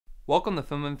Welcome to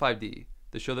FilmIn5D,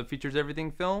 the show that features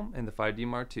everything film and the 5D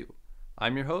Mark II.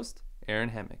 I'm your host, Aaron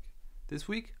Hammock. This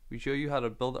week, we show you how to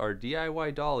build our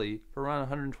DIY dolly for around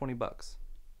 120 bucks.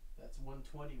 That's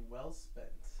 120 well spent.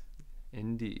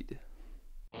 Indeed.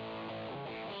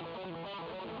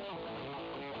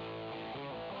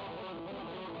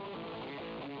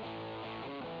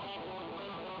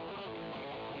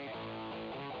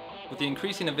 With the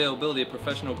increasing availability of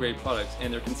professional-grade products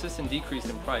and their consistent decrease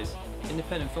in price,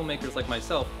 independent filmmakers like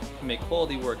myself can make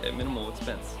quality work at minimal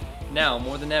expense. Now,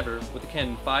 more than ever, with the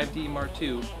Canon 5D Mark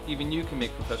II, even you can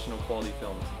make professional quality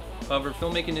films. However,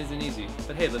 filmmaking isn't easy,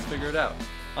 but hey, let's figure it out.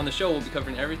 On the show, we'll be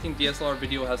covering everything DSLR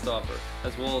video has to offer,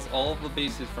 as well as all of the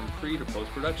bases from pre to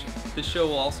post-production. This show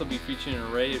will also be featuring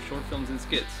an array of short films and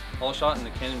skits, all shot in the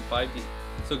Canon 5D.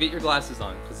 So get your glasses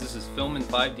on, because this is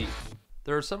FilmIn5D.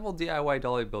 There are several DIY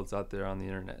dolly builds out there on the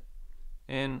internet,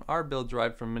 and our build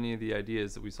derived from many of the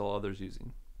ideas that we saw others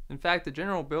using. In fact, the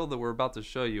general build that we're about to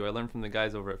show you I learned from the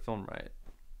guys over at Film Riot.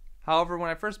 However,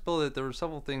 when I first built it, there were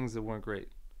several things that weren't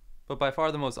great, but by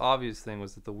far the most obvious thing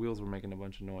was that the wheels were making a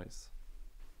bunch of noise.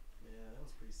 Yeah, that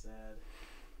was pretty sad.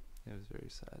 It was very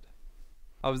sad.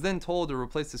 I was then told to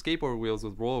replace the skateboard wheels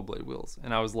with rollerblade wheels,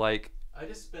 and I was like, I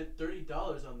just spent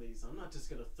 $30 on these. I'm not just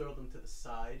gonna throw them to the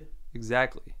side.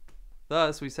 exactly.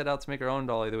 Thus, we set out to make our own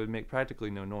dolly that would make practically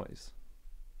no noise.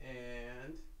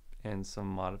 And some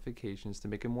modifications to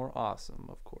make it more awesome,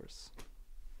 of course.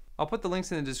 I'll put the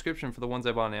links in the description for the ones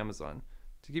I bought on Amazon,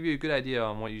 to give you a good idea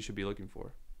on what you should be looking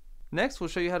for. Next, we'll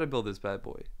show you how to build this bad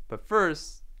boy. But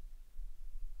first...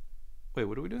 Wait,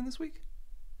 what are we doing this week?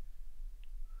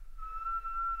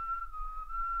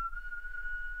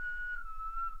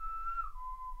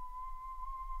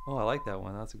 Oh, I like that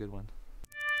one. That's a good one.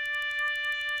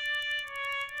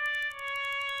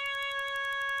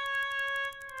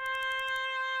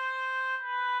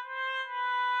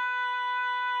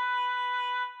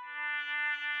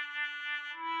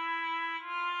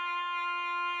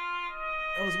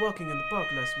 I was walking in the park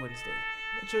last Wednesday.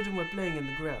 The children were playing in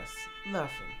the grass,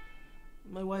 laughing.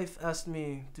 My wife asked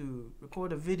me to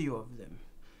record a video of them.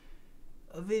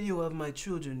 A video of my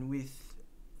children with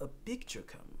a picture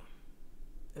camera.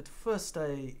 At first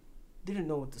I didn't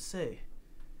know what to say.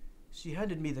 She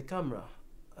handed me the camera.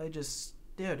 I just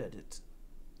stared at it.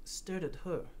 Stared at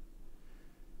her.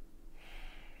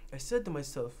 I said to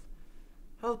myself,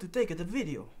 how to take a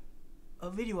video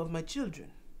of my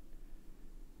children.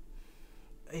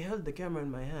 I held the camera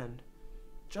in my hand,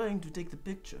 trying to take the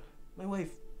picture. My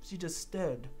wife, she just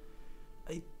stared.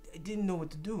 I didn't know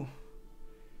what to do.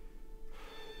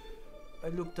 I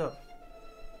looked up,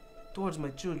 towards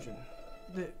my children.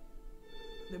 They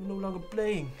were no longer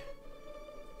playing,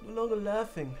 no longer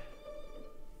laughing.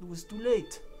 It was too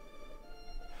late.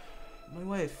 My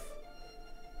wife,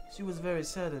 she was very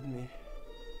sad at me.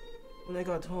 When I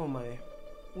got home, I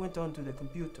went onto the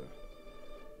computer.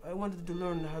 I wanted to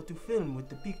learn how to film with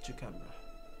the picture camera.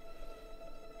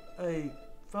 I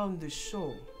found this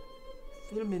show,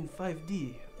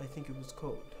 FilmIn5D, I think it was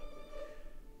called.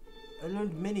 I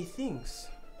learned many things.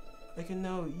 I can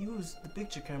now use the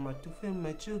picture camera to film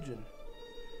my children.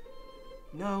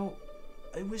 Now,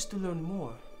 I wish to learn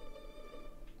more.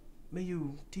 May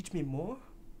you teach me more?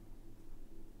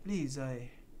 Please, I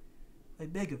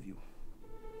beg of you.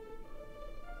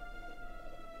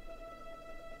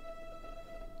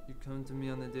 You come to me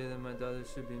on the day that my daughter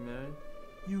should be married?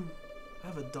 You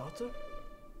have a daughter?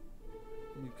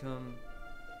 You come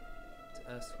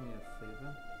to ask me a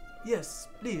favor? Yes,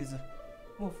 please.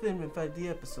 More FilmIn5D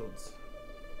episodes.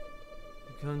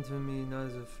 You come to me not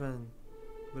as a friend,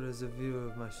 but as a viewer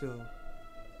of my show.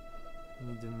 And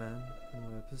you demand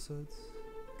more episodes?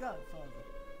 Godfather,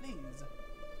 please.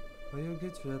 Well, you'll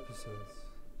get your episodes.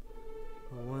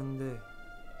 But one day,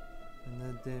 and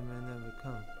that day may never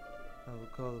come, I will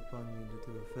call upon you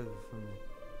to do a favor for me.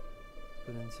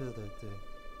 But until that day,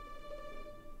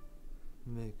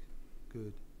 make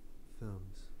good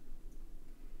films.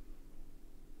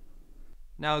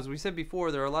 Now, as we said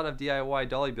before, there are a lot of DIY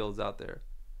dolly builds out there,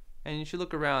 and you should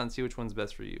look around and see which one's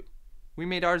best for you. We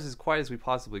made ours as quiet as we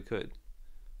possibly could,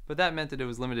 but that meant that it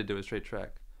was limited to a straight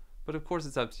track. But of course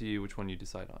it's up to you which one you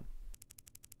decide on.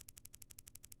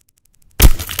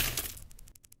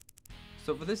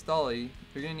 So for this dolly,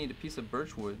 you're going to need a piece of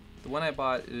birch wood. The one I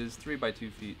bought is 3 by 2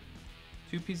 feet.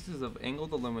 2 pieces of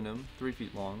angled aluminum, 3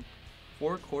 feet long,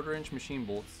 4 1/4-inch machine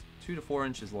bolts, 2 to 4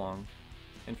 inches long,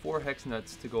 and 4 hex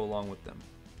nuts to go along with them.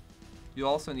 You'll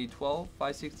also need 12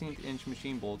 5/16 inch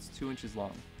machine bolts 2 inches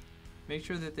long. Make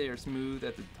sure that they are smooth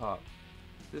at the top.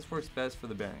 This works best for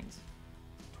the bearings.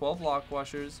 12 lock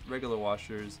washers, regular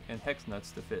washers, and hex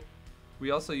nuts to fit. We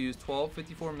also use 12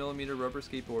 54mm rubber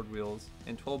skateboard wheels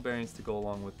and 12 bearings to go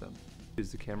along with them.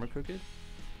 Is the camera crooked?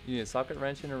 You need a socket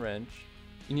wrench and a wrench.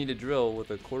 You need a drill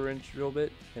with a 1/4 inch drill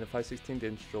bit and a 5/16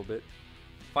 inch drill bit.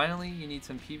 Finally, you need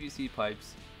some PVC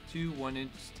pipes. 2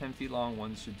 1-inch 10 feet long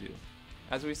ones should do.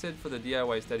 As we said for the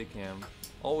DIY Steadicam,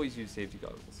 always use safety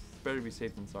goggles. It's better to be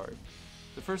safe than sorry.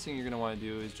 The first thing you're going to want to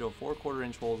do is drill 4 1/4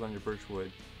 inch holes on your birch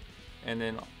wood, and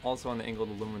then also on the angled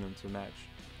aluminum to match.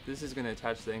 This is going to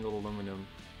attach the angled aluminum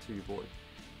to your board.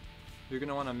 You're going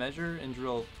to want to measure and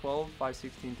drill 12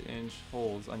 5/16 inch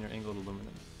holes on your angled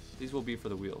aluminum. These will be for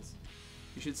the wheels.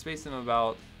 You should space them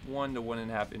about 1 to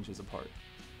 1.5 inches apart.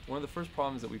 One of the first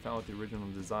problems that we found with the original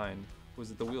design was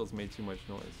that the wheels made too much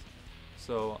noise.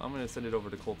 So I'm going to send it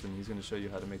over to Colton. He's going to show you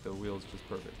how to make the wheels just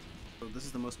perfect. So this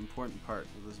is the most important part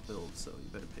of this build, so you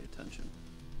better pay attention.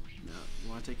 Now, you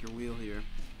want to take your wheel here,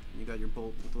 and you got your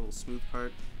bolt with the little smooth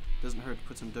part. Doesn't hurt to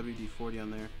put some WD-40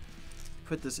 on there.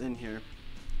 Put this in here,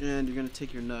 and you're going to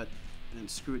take your nut and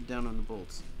screw it down on the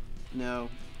bolts. Now,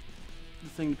 the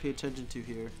thing to pay attention to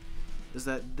here is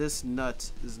that this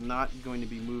nut is not going to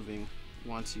be moving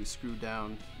once you screw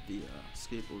down the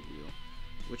skateboard wheel.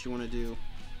 What you want to do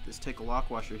is take a lock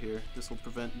washer here. This will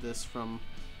prevent this from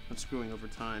unscrewing over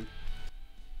time.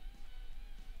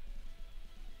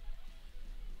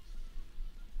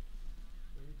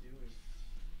 What are you doing?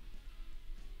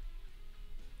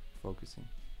 Focusing.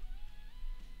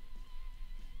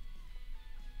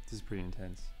 This is pretty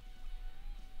intense.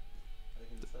 I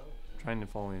can tell. Trying to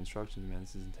follow the instructions, man,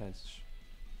 this is intense.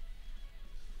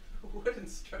 What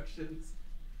instructions?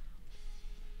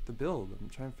 The build. I'm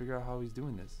trying to figure out how he's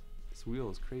doing this. This wheel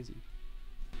is crazy.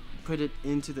 Put it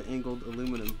into the angled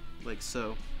aluminum, like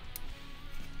so.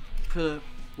 Put a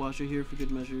washer here for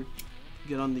good measure.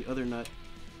 Get on the other nut.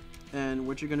 And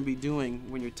what you're going to be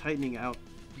doing when you're tightening out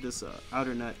this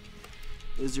outer nut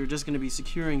is you're just going to be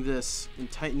securing this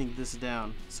and tightening this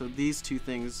down. So these two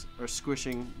things are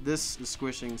squishing. This is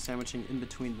squishing, sandwiching in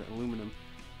between the aluminum.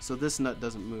 So this nut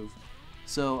doesn't move.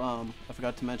 So I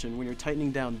forgot to mention, when you're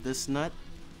tightening down this nut,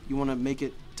 you want to make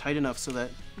it tight enough so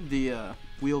that the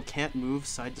wheel can't move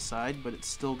side to side, but it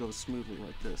still goes smoothly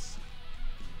like this.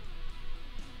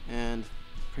 And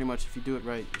pretty much if you do it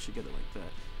right, you should get it like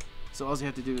that. So all you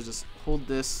have to do is just hold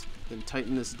this, then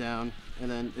tighten this down,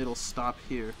 and then it'll stop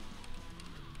here.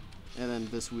 And then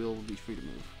this wheel will be free to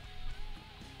move.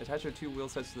 Attach your 2 wheel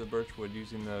sets to the birch wood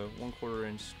using the 1/4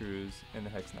 inch screws and the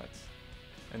hex nuts.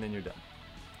 And then you're done.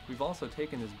 We've also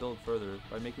taken this build further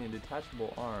by making a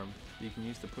detachable arm that you can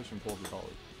use to push and pull the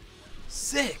dolly.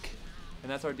 Sick! And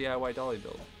that's our DIY dolly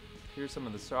build. Here's some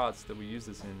of the shots that we use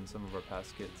this in some of our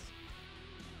past skits.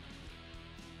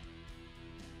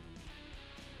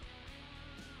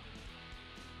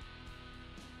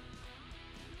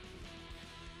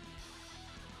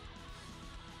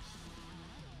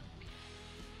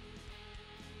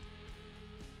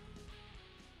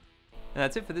 And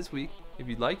that's it for this week. If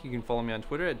you'd like, you can follow me on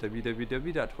Twitter at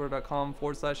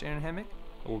www.twitter.com/AaronHammock.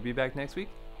 We'll be back next week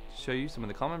to show you some of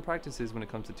the common practices when it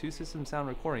comes to 2-system sound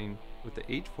recording with the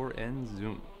H4n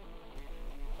Zoom.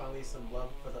 Finally some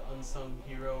love for the unsung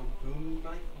hero boom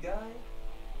mic guy?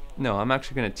 No, I'm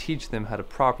actually going to teach them how to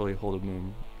properly hold a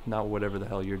boom, not whatever the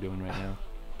hell you're doing right now.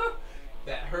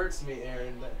 That hurts me,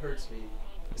 Aaron. That hurts me.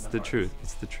 It's the truth.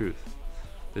 It's the truth.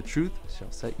 The truth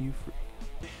shall set you free.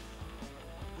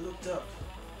 I looked up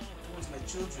towards my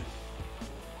children.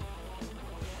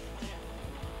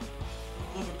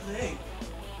 No longer playing.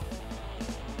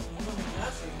 No longer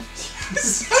laughing.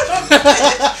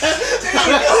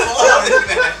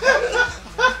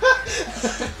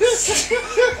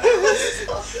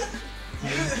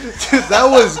 Dude, that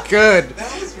was good.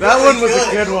 That was That really one was good.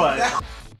 a good one.